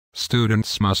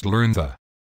Students must learn the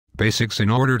basics in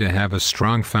order to have a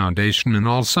strong foundation in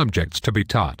all subjects to be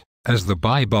taught. As the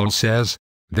Bible says,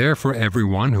 "Therefore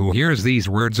everyone who hears these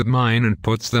words of mine and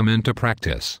puts them into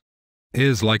practice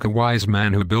is like a wise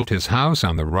man who built his house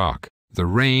on the rock. The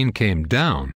rain came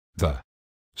down, the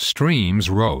streams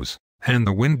rose, and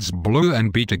the winds blew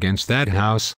and beat against that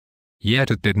house, yet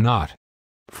it did not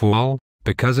fall,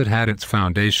 because it had its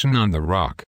foundation on the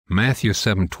rock." Matthew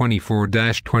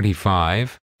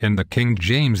 7:24-25, in the King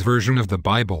James Version of the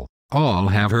Bible. All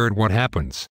have heard what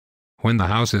happens when the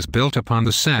house is built upon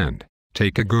the sand.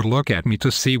 Take a good look at me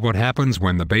to see what happens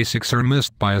when the basics are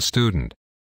missed by a student.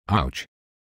 Ouch.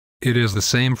 It is the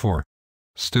same for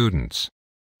students.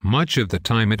 Much of the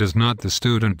time it is not the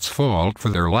student's fault for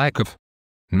their lack of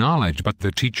knowledge but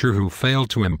the teacher who failed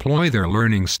to employ their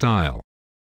learning style.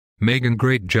 Megan,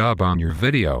 great job on your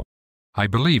video. I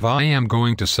believe I am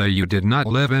going to say you did not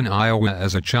live in Iowa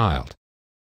as a child.